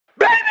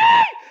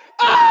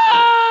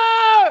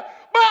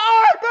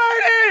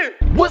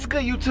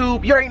good,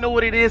 YouTube? You already know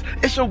what it is.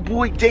 It's your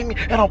boy Damien,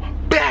 and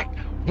I'm back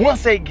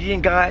once again,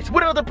 guys,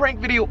 with another prank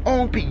video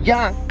on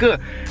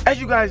Biannca.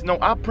 As you guys know,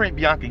 I pranked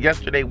Biannca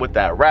yesterday with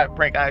that rat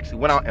prank. I actually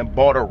went out and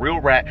bought a real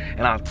rat,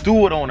 and I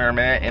threw it on her,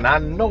 man. And I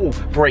know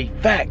for a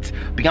fact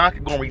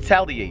Biannca gonna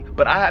retaliate,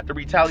 but I have to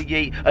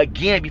retaliate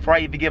again before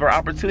I even give her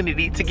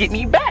opportunity to get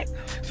me back.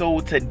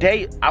 So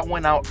today, I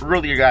went out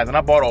earlier, guys, and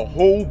I bought a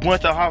whole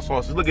bunch of hot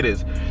sauces. Look at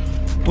this.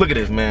 Look at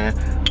this, man.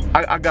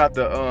 I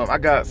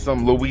got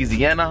some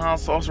Louisiana hot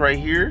sauce right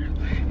here,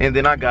 and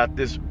then I got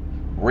this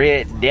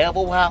Red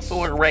Devil hot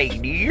sauce right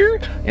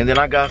here, and then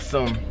I got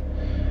some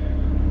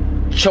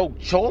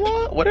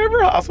chochola,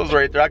 whatever hot sauce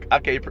right there. I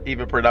can't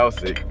even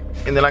pronounce it.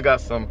 And then I got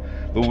some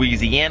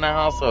Louisiana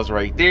hot sauce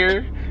right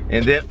there,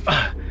 and then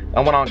I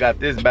went on and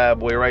got this bad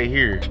boy right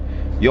here.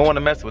 You don't want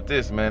to mess with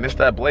this, man. It's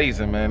that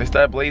blazing, man. It's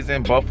that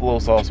blazing buffalo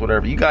sauce,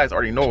 whatever. You guys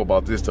already know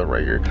about this stuff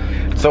right here.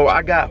 So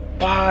I got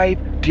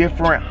 5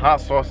 different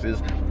hot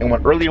sauces. And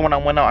earlier when I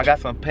went out, I got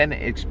some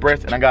Panda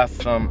Express, and I got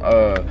some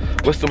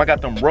I got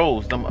them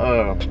rolls.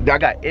 I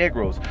got egg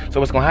rolls. So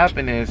what's gonna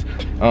happen is,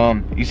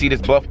 you see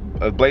this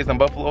blazing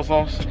buffalo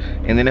sauce,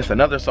 and then it's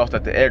another sauce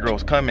that the egg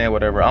rolls come in,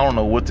 whatever. I don't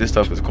know what this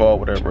stuff is called,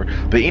 whatever.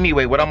 But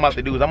anyway, what I'm about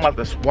to do is I'm about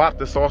to swap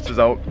the sauces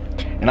out,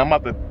 and I'm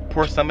about to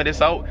pour some of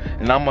this out,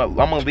 and I'm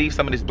gonna leave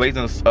some of this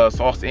blazing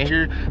sauce in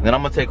here. Then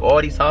I'm gonna take all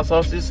these hot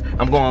sauces,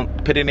 I'm gonna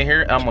put it in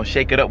here, and I'm gonna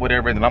shake it up,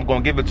 whatever, and then I'm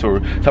gonna give it to her.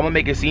 So I'm gonna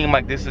make it seem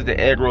like this is the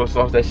egg roll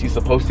sauce that she's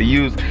supposed to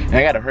use. And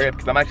I gotta hurry up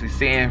because I'm actually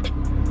sitting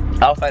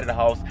outside of the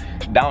house,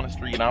 down the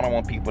street, and I don't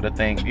want people to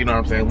think, you know what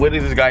I'm saying, what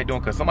is this guy doing?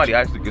 Because somebody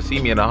actually could see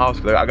me in the house,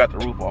 because I got the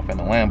roof off in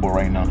the Lambo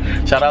right now.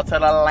 Shout out to the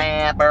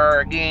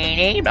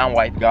Lamborghini. My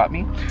wife got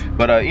me.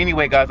 But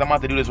anyway, guys, I'm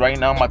about to do this right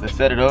now. I'm about to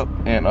set it up,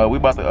 and we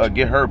about to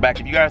get her back.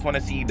 If you guys want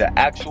to see the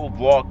actual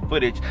vlog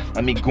footage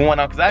of me going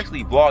out, because I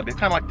actually vlogged, it's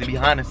kind of like the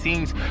behind the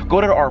scenes, go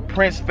to our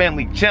Prince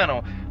family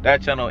channel.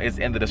 That channel is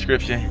in the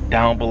description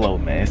down below,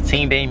 man. It's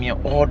Team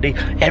Damien all day,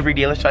 every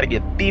day. Let's try to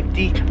get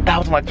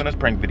 50,000 likes on this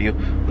prank video.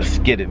 Let's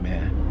get it,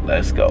 man.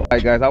 Let's go. All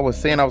right, guys, I was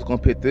saying I was gonna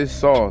put this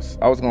sauce.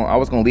 I was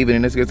gonna leave it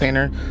in this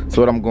container.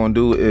 So what I'm gonna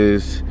do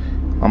is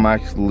I'm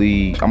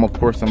gonna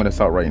pour some of this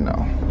out right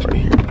now, right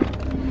here.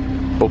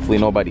 Hopefully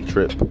nobody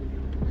trip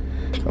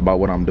about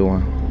what I'm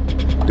doing.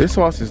 This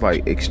sauce is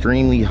like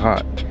extremely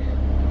hot.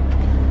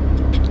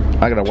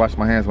 I gotta wash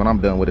my hands when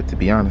I'm done with it, to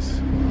be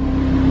honest.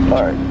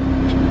 All right.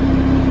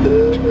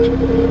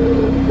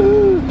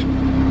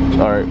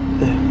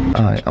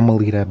 All right, I'm gonna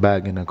leave that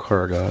bag in the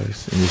car,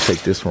 guys, and just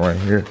take this one right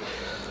here.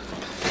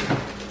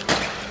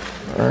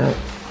 All right.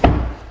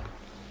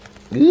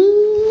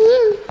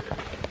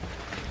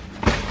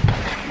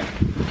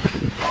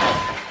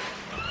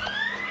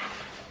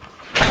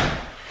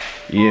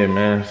 Yeah,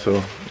 man,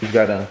 so we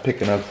got done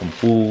picking up some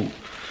food.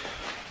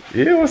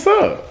 Yeah, what's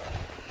up?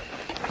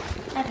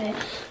 Okay.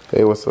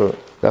 Hey, what's up?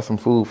 Got some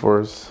food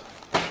for us.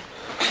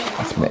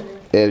 Some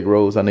egg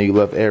rolls. I know you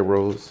love egg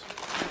rolls.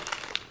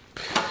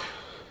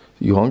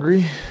 You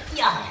hungry?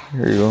 Yeah.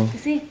 Here you go. You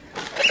see?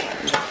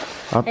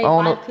 I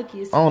don't know.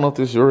 Cookies. I don't know if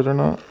this is yours or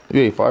not.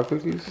 You ate 5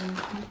 cookies?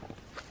 Mm-hmm.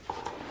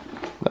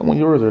 That one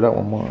yours or that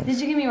one mine?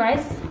 Did you give me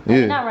rice?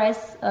 Yeah. Not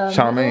rice.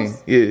 Charmaine.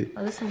 Noodles? Yeah.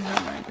 Oh, this one's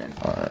not mine then.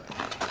 All right.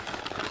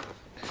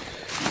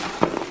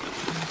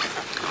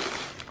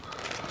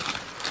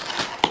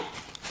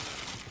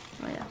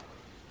 Oh yeah.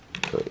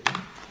 Good.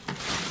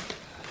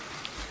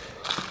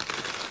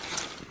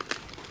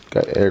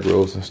 Got egg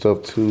rolls and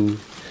stuff too,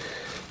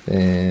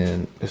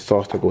 and the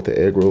sauce to go with the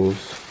egg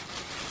rolls.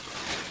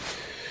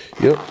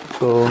 Yep.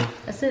 So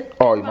that's it.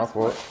 Oh, my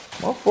fault.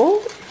 My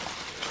fault.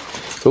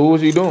 So what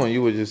was you doing?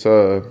 You were just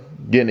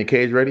getting the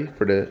cage ready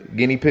for the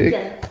guinea pig?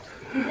 Yes.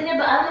 He's in there,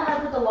 but I don't know how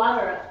to put the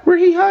water up. Where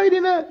he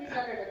hiding at? He's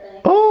under the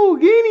thing. Oh,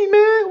 guinea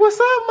man, what's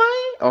up,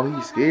 man? Oh,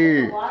 he's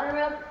scared. The water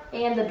up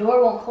and the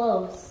door won't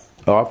close.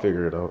 Oh, I'll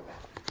figure it out.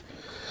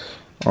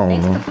 I don't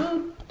Thanks know. for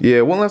food.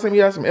 Yeah, when last time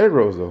you had some egg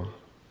rolls though?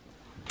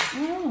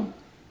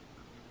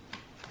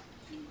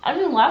 I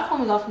think last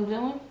time we got some,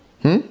 didn't we?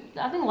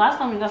 I think last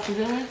time we got some,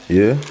 didn't we?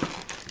 Yeah.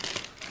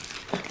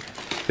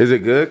 Is it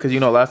good? Because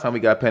you know last time we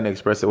got Panda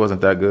Express, it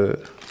wasn't that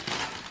good.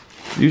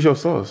 Use your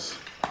sauce.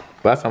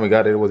 Last time we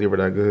got it, it wasn't ever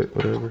that good.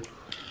 Whatever.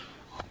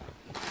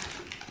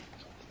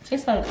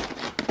 Tastes like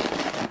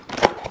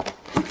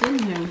it's in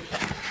here.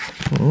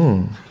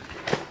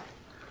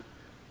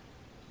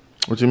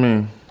 What you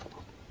mean?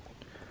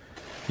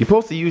 You're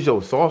supposed to use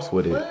your sauce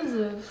with it. What is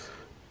this?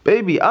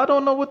 Baby, I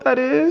don't know what that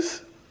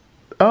is.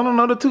 I don't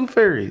know the Tooth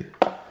Fairy.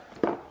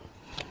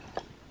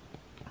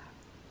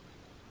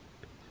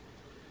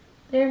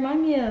 They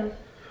remind me of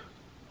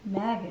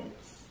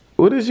maggots.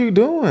 What is you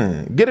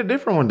doing? Get a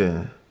different one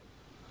then.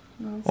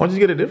 No, Why don't you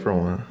get a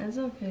different one? it's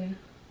okay. You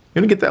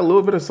gonna get that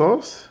little bit of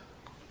sauce?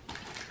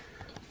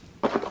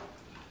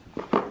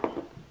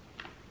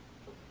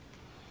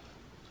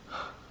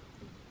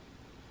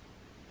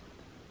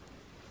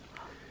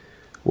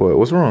 What?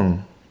 What's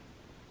wrong?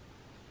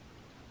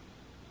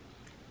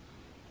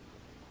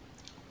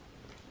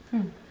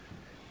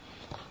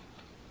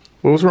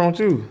 What was wrong with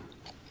you?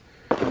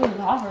 It was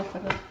hot for a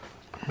second.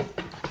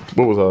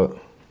 What was that?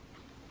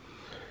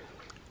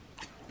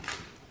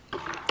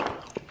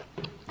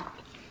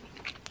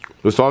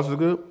 The sauce is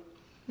good?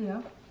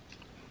 Yeah.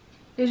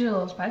 It's just a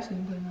little spicy,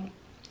 but no.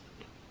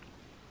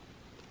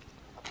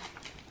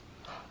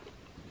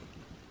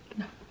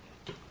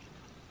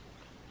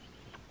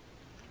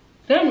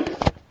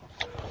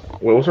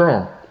 Wait, what's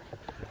wrong?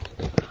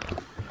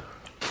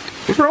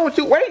 What's wrong with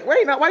you? Wait,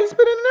 now why you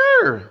spitting in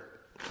there?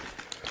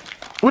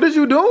 What is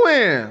you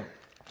doing?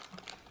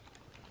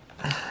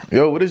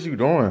 Yo, what is you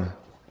doing?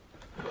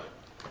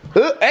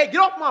 Hey, get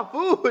off my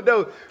food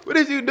though. What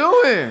is you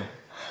doing?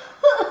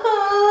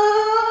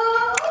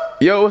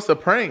 Yo, it's a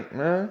prank,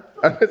 man.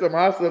 I put some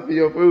hot stuff in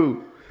your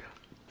food.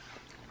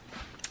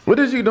 What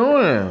is you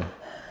doing?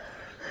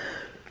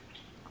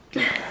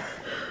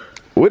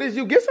 What is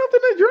you? Get something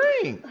to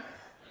drink.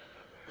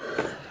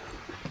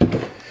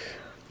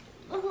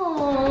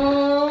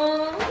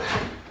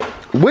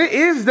 What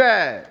is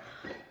that?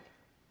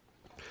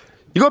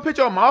 You gonna put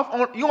your mouth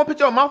on? You gonna put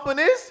your mouth on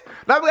this?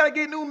 Now we gotta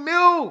get new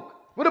milk.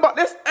 What about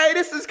this? Hey,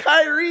 this is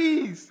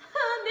Kyrie's.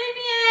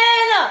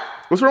 Damien!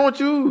 What's wrong with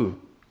you?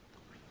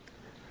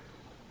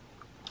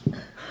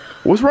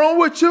 What's wrong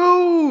with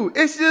you?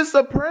 It's just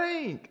a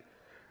prank.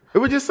 It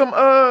was just some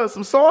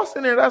sauce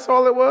in there. That's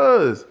all it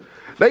was.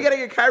 Now you gotta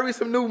get Kyrie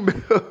some new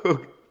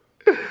milk.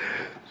 You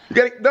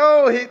gotta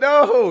no.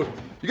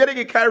 You gotta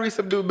get Kyrie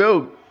some new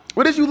milk.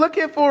 What is you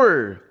looking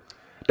for?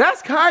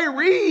 That's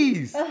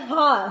Kyrie's.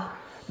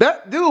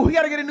 That dude, we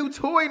gotta get a new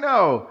toy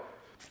now.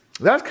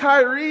 That's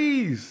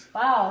Kyrie's.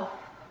 Wow.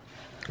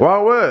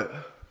 Wow what?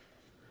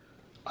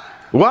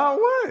 Wow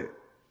what?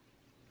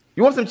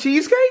 You want some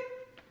cheesecake?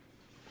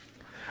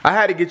 I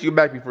had to get you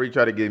back before you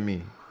try to get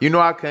me. You know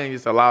I couldn't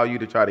just allow you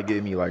to try to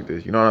get me like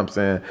this. You know what I'm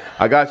saying?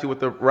 I got you with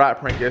the rat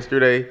prank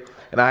yesterday,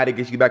 and I had to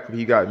get you back before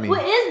you got me.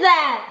 What is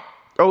that?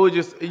 Oh,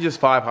 it's just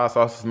 5 hot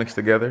sauces mixed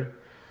together.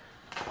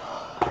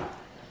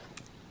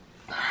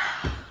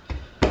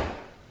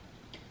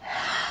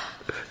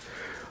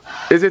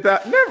 Is it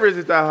that? Never is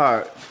it that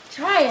hot.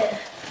 Try it.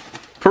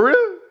 For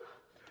real?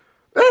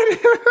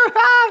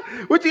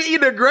 What you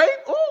eat, a grape?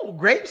 Ooh,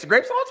 grapes, all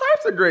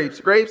types of grapes.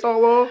 Grapes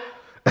all over.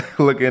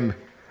 looking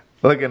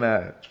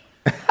at.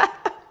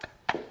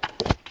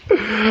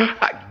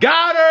 I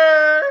got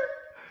her.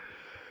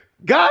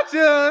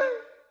 Gotcha.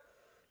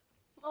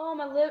 Oh,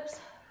 my lips.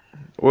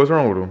 What's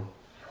wrong with them?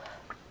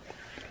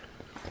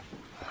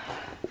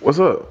 What's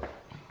up?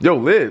 Your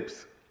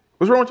lips.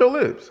 What's wrong with your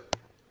lips?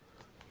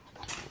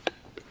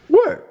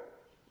 What?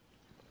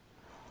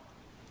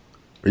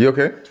 Are you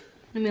okay?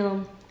 Leave me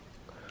alone.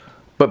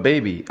 But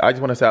baby, I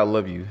just want to say I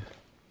love you.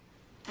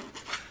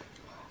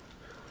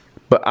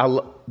 But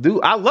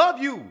dude, I love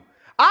you.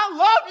 I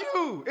love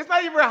you. It's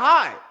not even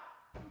hot.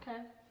 Okay.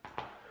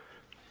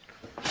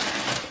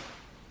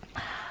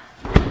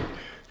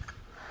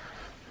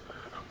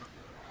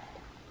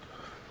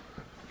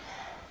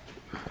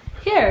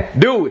 Here.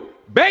 Dude,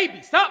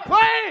 baby, stop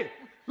playing.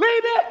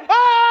 Leave it.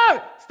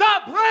 Ah,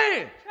 stop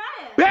playing.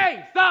 Try it. Babe,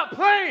 stop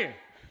playing.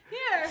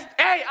 Here.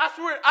 Hey, I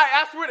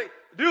swear to,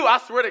 dude, I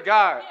swear to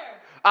God. Here.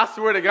 I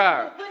swear to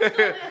God.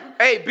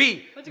 Hey,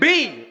 B,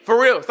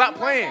 for real, stop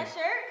playing. Like that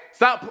shirt?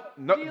 Stop,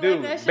 no, Do you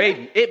dude, like that shirt?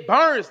 baby, it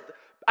burns.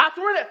 I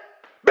swear to,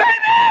 baby!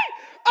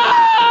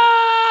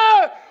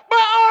 Ah!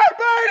 My arm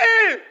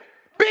burning!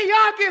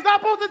 Biannca, it's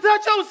not supposed to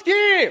touch your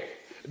skin.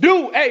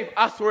 Dude, hey,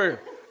 I swear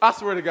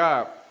to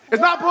God.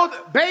 It's not supposed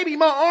to, baby,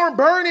 my arm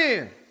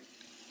burning.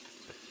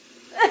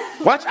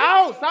 Watch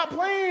out, stop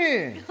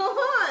playing. Come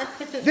on.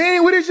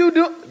 Dang, what did you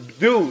do?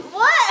 Dude.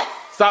 What?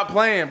 Stop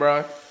playing,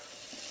 bro.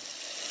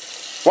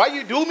 Why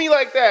you do me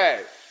like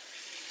that?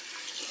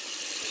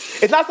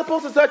 It's not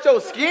supposed to touch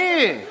your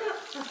skin.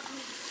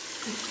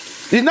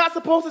 It's not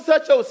supposed to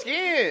touch your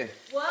skin.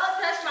 Well,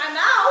 touch my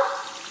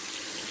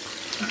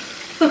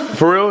mouth.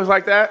 For real, it's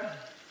like that?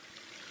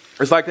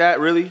 It's like that,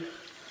 really?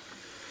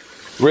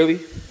 Really?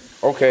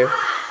 Okay.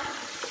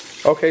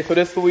 Okay, so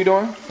this is what we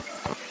doing?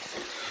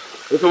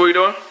 This is what we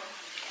doing?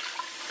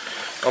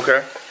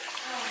 Okay.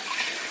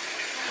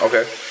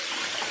 Okay.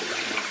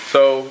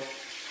 So,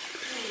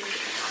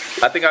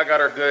 I think I got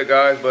her good,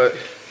 guys, but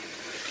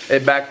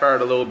it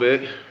backfired a little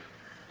bit.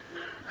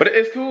 But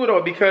it's cool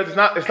though, because it's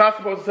not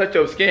supposed to touch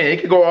your skin.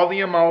 It can go all in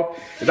your mouth.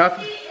 It's not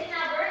burning,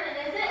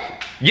 is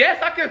it?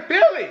 Yes, I can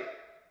feel it.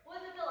 What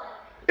does it feel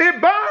like?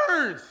 It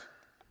burns.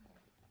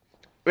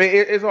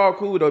 It's all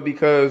cool though,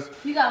 because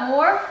You got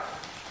more?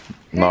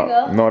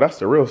 no, that's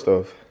the real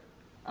stuff.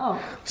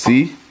 Oh.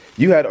 See,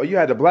 you had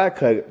the black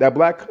cup. That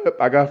black cup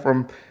I got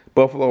from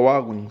Buffalo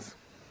Wild Wings.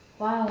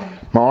 Wow.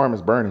 My arm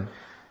is burning.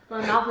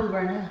 My mouth is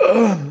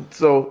burning.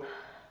 So,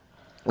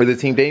 is it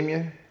Team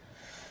Damien?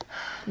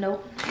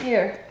 Nope.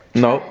 Here.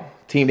 No.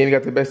 Team Damien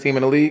got the best team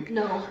in the league?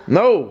 No.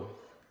 No.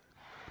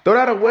 Throw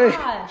that away.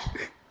 Gosh.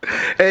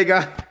 Hey,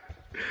 guys.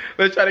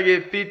 Let's try to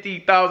get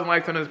 50,000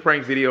 likes on this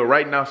prank video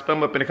right now. Spam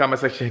them up in the comment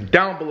section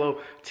down below.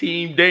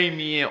 Team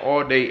Damien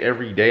all day,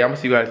 every day. I'm going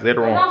to see you guys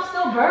later on. I'm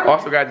still burning.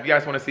 Also, guys, if you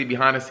guys want to see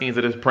behind the scenes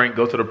of this prank,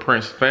 go to the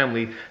Prince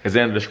family. It's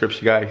in the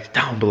description, guys,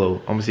 down below.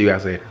 I'm going to see you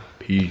guys later.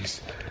 Peace.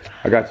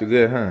 I got you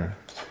good, huh?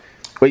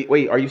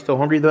 Wait, are you still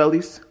hungry though, at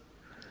least?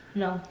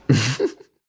 No.